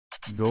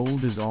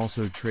Gold is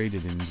also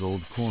traded in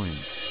gold coins,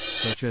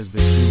 such as the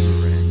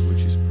Kruger Rand,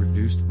 which is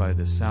produced by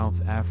the South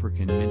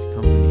African Mint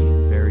Company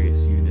in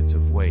various units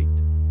of weight.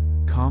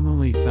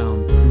 Commonly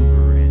found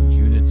Kruger Rand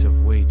units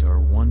of weight are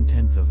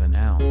 1/10 of an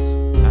ounce,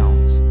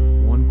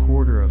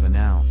 1/4 of an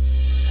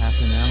ounce,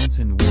 half an ounce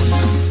and 1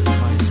 ounce. The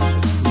price of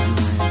the Kruger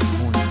Rand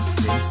coin is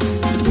based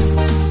on the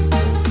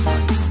gold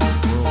price on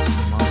the world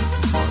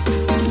commodity market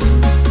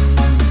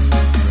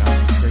throughout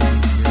the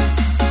trading period.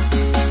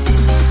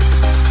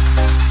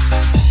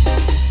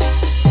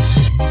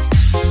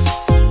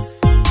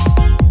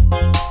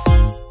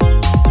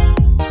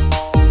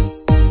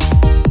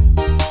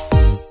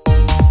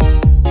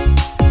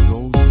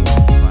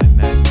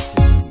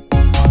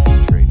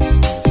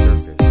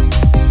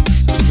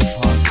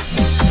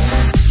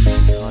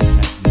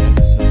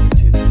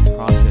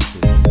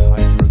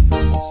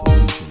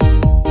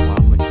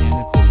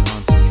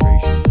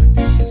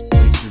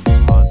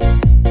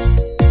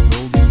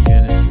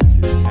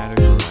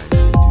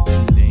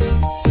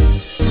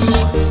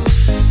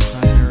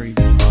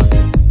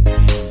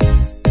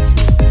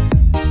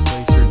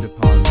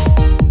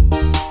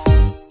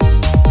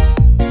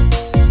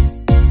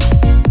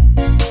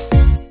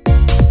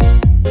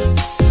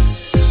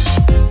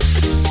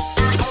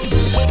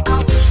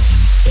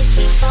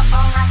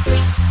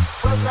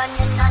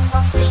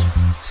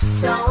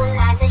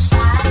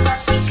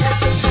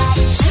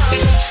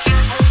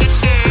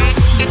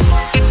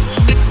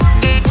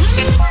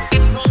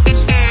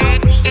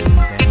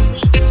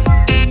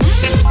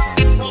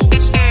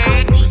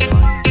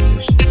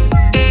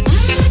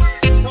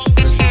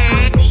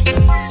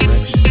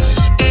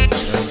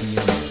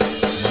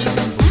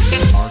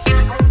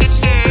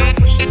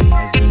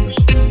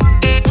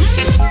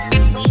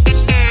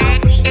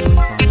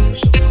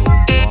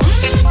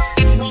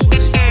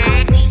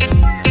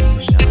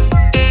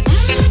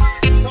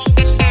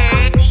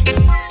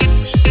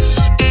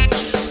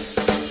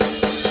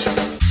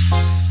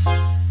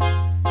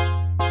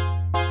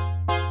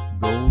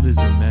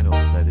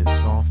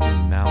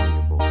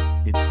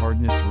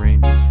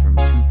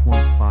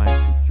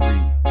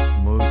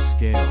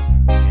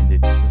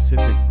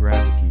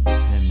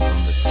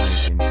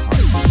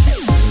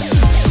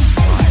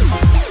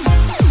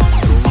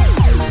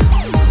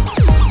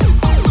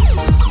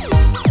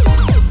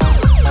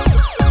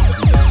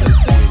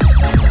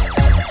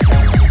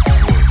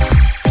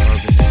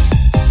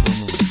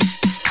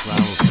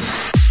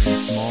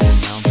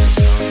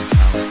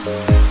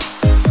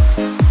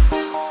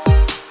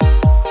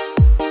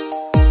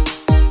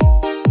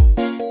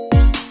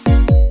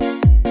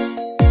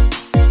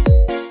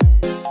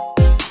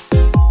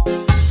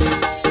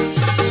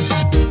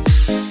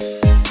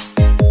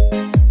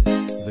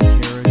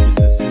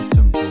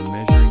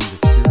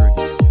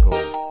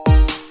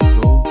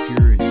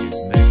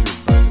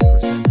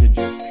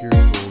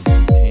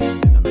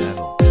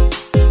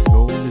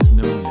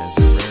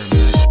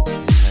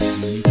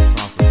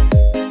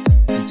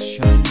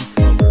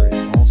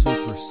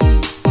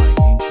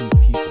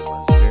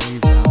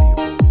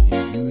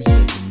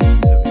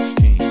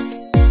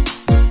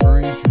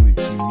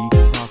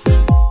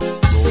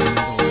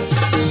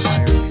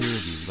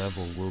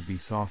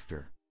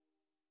 Softer.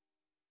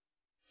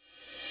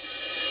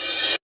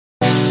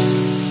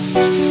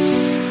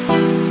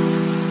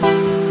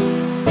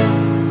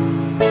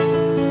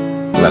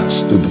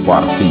 Let's do the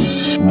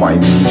party. My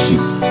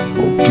music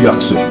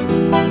production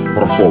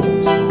perform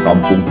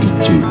Kampung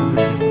DJ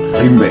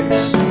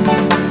Remix.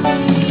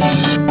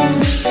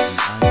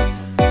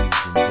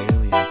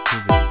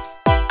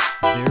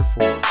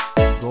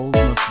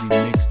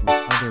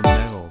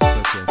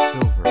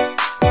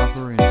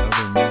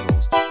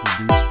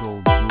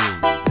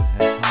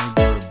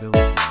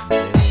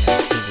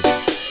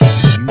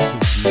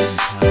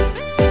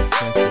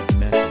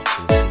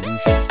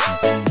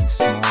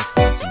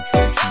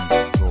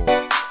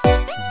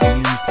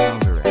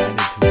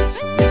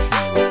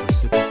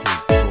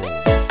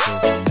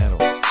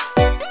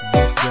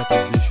 This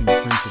deposition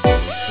principle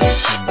is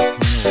based on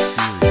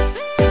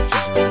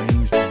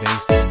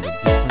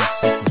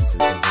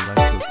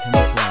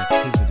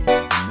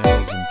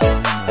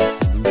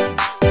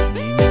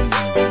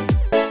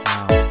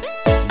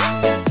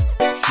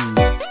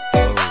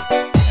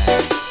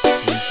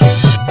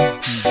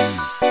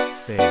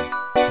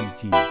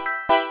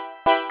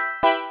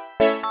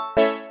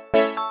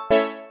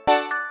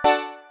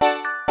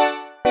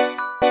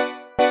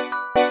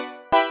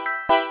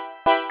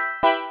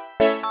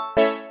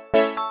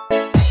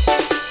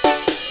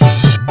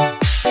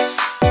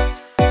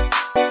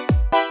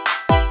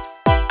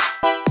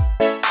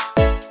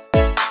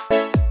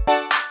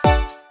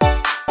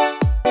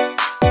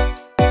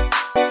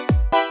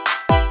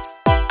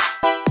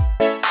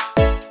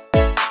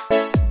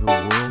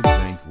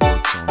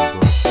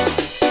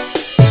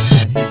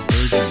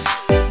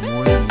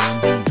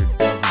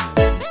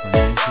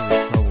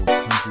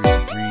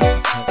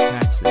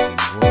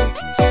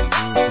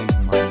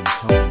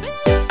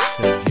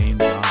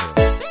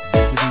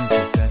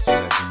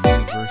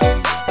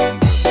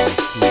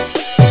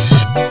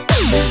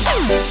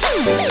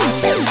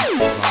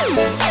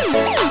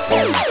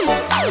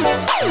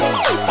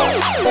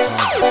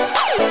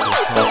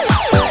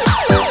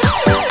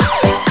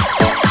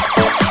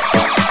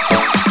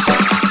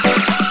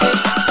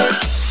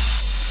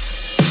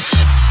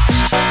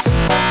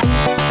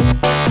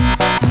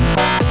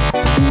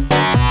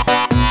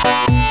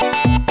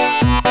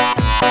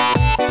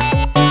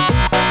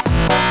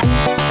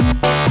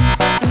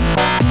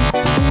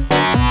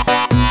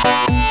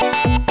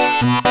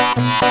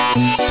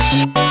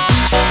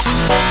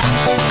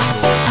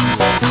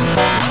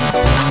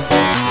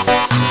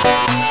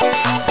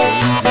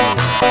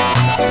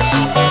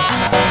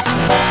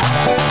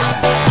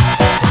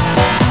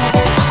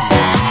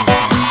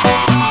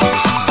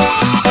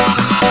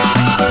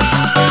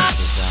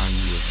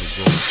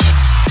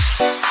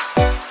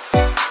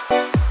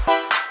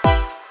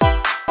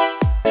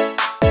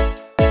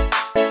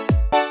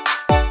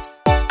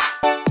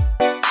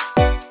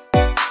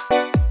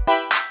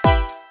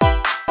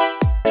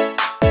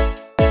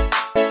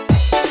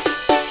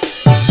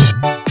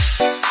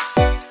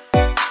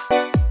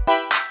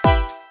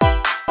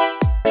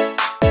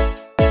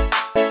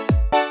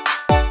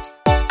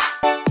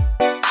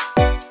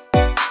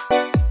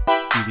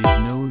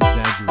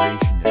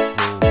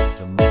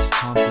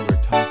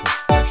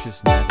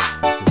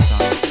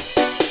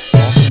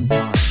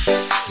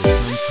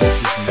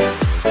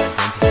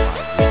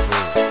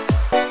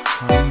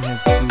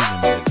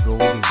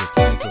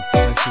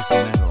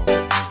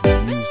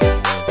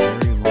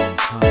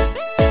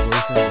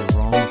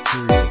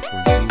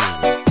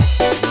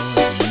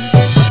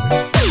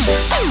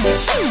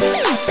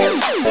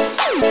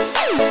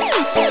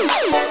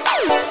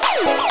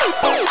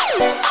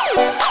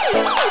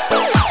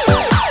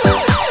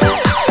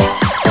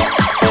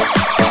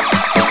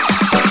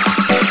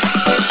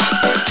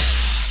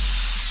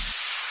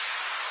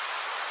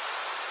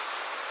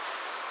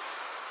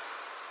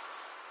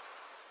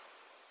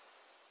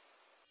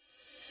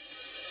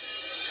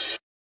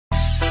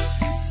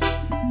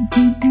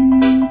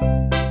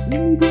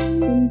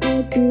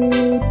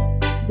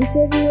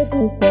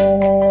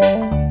berusaha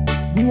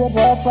biar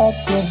dapat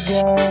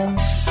kerja.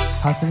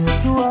 Hasilnya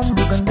cuan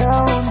bukan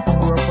daun,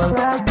 tunggu apa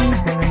lagi,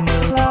 jangan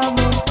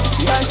melamun.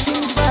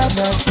 Yakin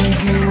pada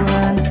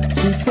tujuan,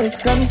 sukses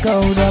kan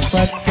kau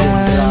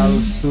dapatkan.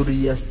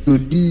 Surya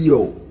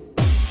Studio.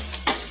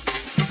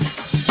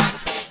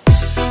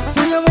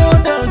 Punya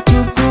modal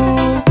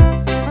cukup,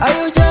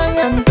 ayo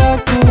jangan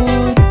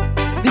takut,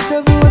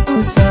 bisa buat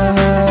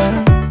usaha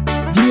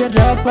biar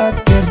dapat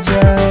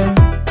kerja.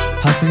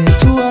 Hasilnya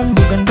cuan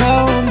bukan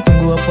daun,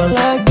 tunggu apa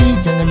lagi,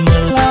 jangan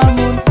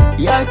melamun.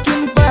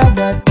 Yakin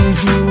pada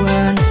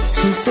tujuan,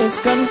 sukses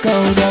kan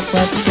kau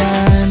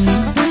dapatkan.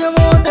 Punya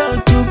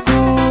modal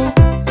cukup,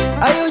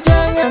 ayo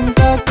jangan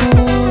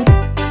takut,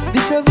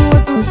 bisa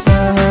buat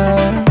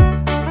usaha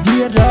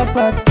biar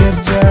dapat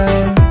kerja.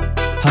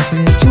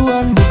 Hasilnya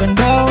cuan bukan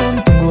daun,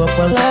 tunggu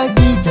apa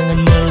lagi,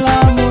 jangan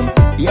melamun.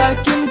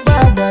 Yakin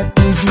pada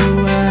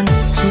tujuan,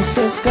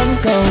 sukses kan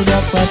kau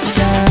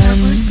dapatkan.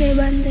 Namaste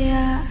Bantu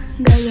ya,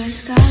 gagal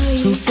sekali.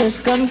 Sukses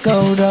kan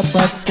kau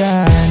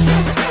dapatkan.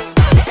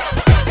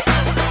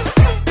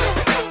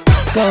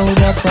 Kau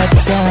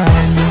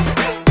dapatkan.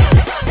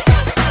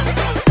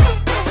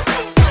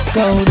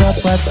 Kau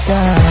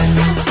dapatkan.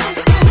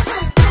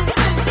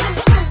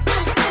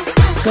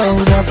 Kau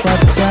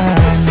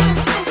dapatkan.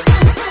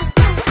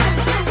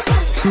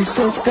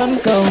 Sukses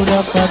kan kau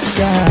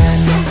dapatkan.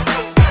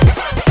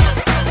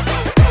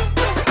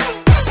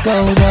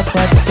 Kau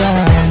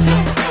dapatkan.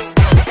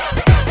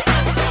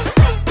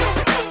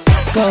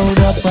 Kau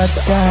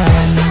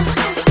dapatkan.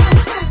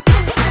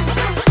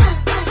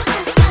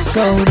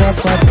 Kau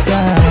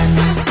dapatkan.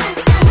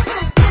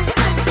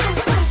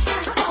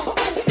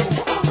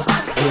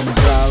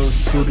 Jenderal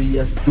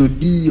Surya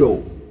Studio.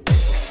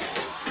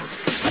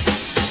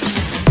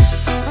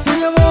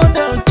 Punya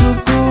modal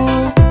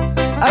cukup,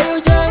 ayo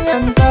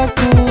jangan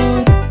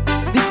takut,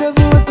 bisa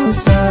buat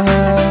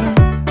usaha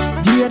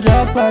biar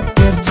dapat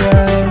kerja.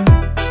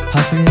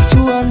 Hasilnya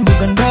cuan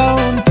bukan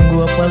daun,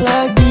 tunggu apa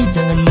lagi,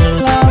 jangan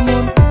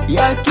melamun.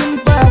 Yakin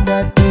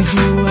pada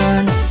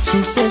tujuan,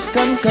 sukses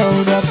kan kau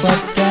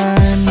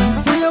dapatkan.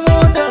 Punya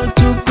modal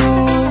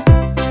cukup,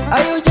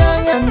 ayo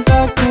jangan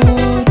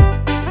takut,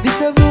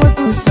 bisa buat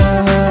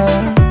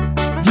usaha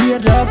biar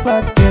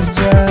dapat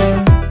kerja.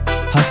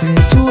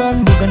 Hasilnya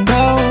cuan bukan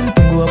daun,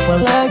 tunggu apa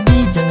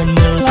lagi, jangan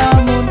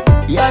melamun.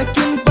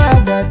 Yakin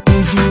pada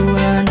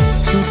tujuan,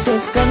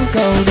 sukses kan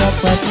kau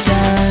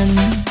dapatkan.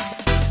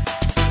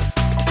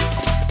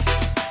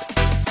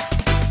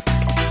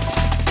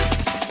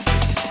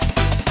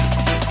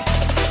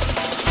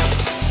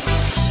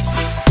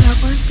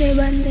 Namaste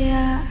Bantu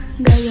ya,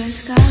 gagal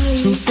sekali.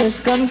 Sukses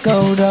kan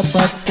kau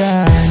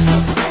dapatkan.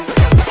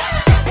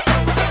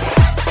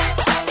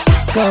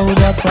 Kau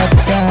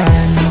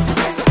dapatkan.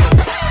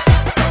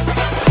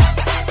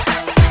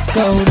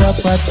 Kau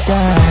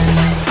dapatkan.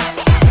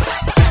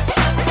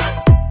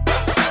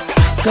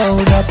 Kau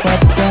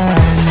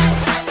dapatkan.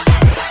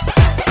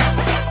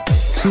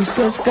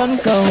 Sukses kan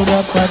kau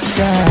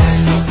dapatkan.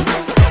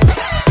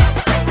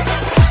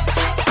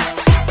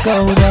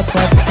 Kau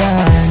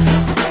dapatkan.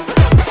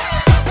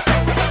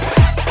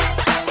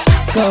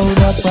 Kau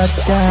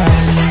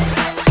dapatkan.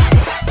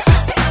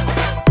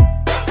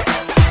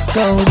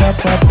 Kau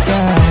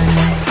dapatkan.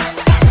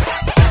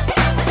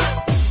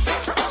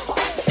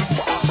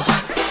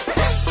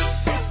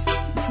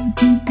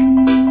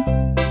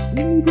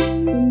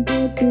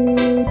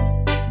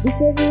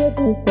 Bisa buat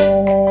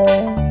usaha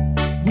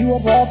biar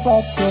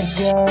dapat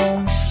kerja.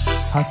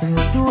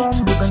 Hasilnya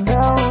cuan bukan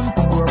daun,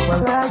 tunggu apa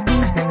lagi,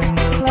 jangan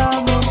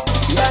melamun.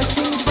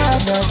 Yakin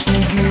pada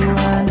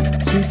tujuan,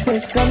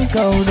 sukses kan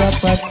kau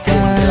dapatkan.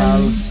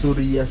 Jenderal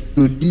Surya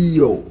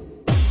Studio.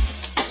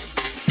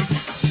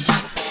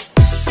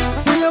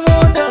 Punya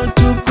modal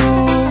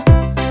cukup,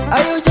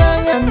 ayo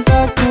jangan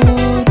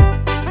takut,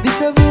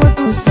 bisa buat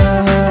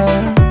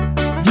usaha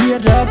biar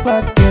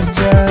dapat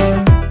kerja.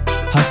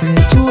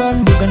 Hasilnya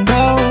cuan bukan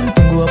daun,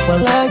 tunggu apa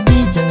lagi,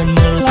 jangan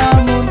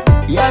melamun.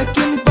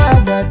 Yakin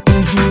pada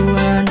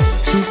tujuan,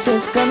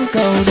 sukses kan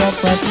kau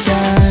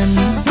dapatkan.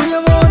 Punya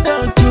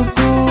modal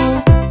cukup,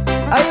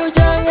 ayo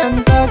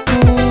jangan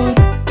takut,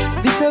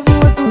 bisa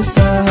buat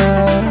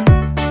usaha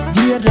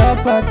biar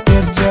dapat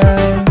kerja.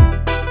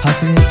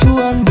 Hasilnya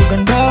cuan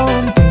bukan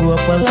daun, tunggu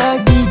apa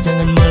lagi,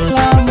 jangan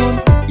melamun.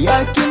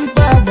 Yakin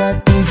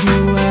pada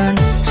tujuan,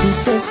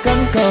 sukses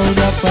kan kau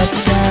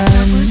dapatkan.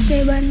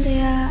 Namaste Bantu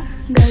ya,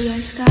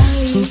 gagal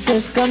sekali.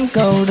 Sukses kan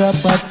kau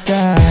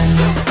dapatkan.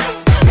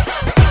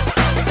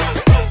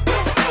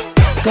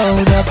 Kau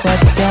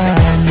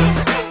dapatkan.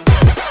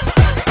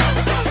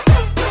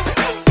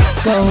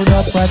 Kau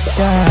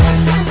dapatkan.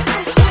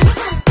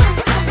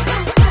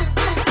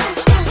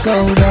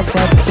 Kau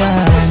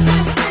dapatkan.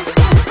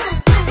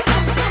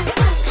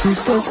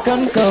 Sukses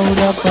kan kau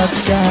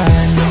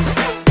dapatkan.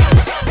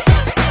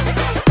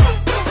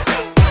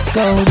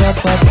 Kau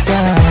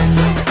dapatkan.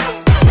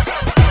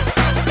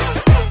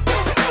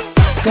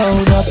 Kau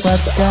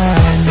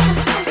dapatkan.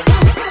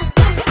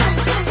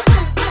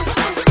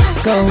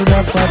 Kau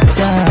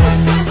dapatkan.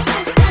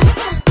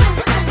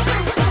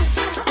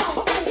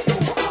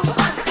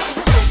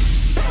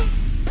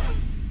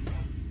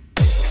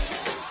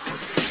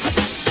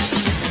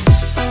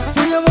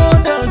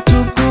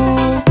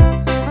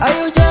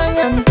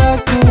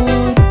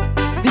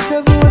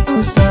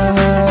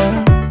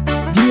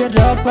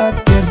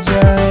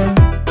 kerja,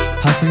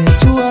 hasilnya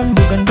cuan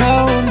bukan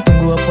daun.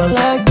 Tunggu apa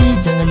lagi,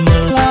 jangan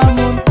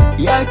melamun.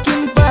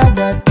 Yakin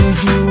pada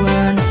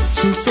tujuan,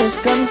 sukses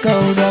kan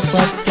kau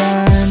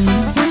dapatkan.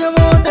 Punya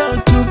modal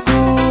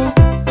cukup,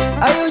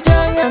 ayo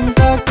jangan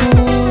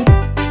takut.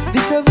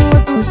 Bisa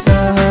buat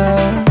usaha,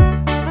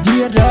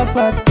 biar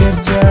dapat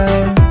kerja,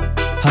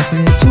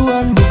 hasilnya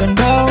cuan bukan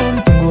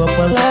daun. Tunggu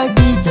apa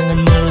lagi, jangan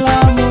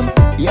melamun.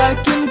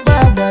 Yakin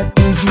pada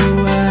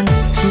tujuan,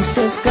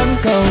 sukses kan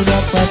kau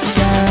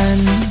dapatkan.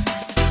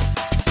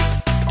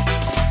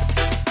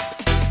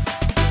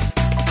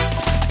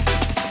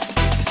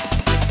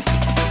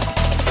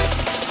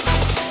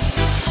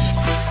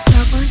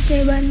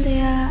 Bantu,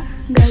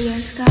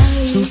 gagal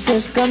sekali.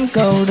 Sukses kan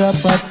kau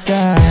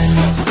dapatkan.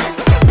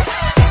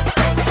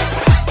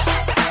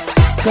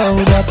 Kau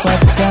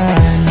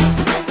dapatkan.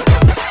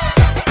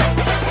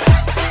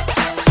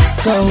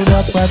 Kau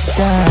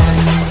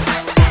dapatkan.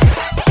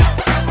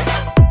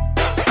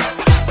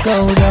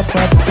 Kau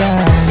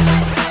dapatkan.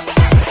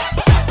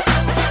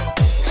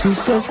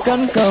 Sukses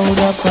kan kau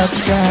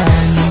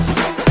dapatkan.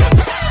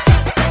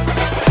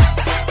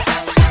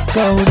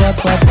 Kau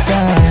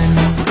dapatkan.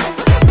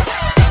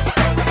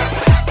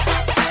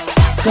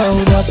 Kau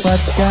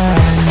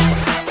dapatkan.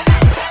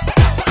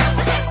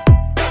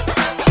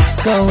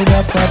 Kau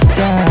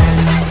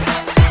dapatkan.